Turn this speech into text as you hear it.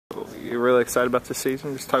you're really excited about this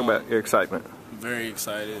season? Just talk about your excitement. Very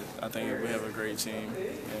excited. I think we have a great team,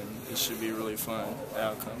 and it should be really fun. The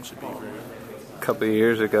outcome should be great. A couple of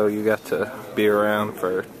years ago, you got to be around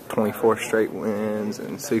for 24 straight wins,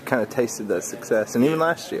 and so you kind of tasted that success. And even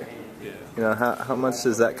last year, you know, how much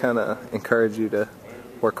does that kind of encourage you to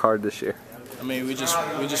work hard this year? I mean, we just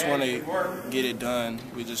want to get it done.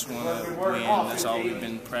 We just want to win. That's all we've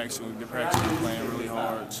been practicing. We've been practicing, playing really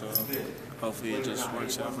hard. So hopefully it just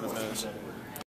works out for the best.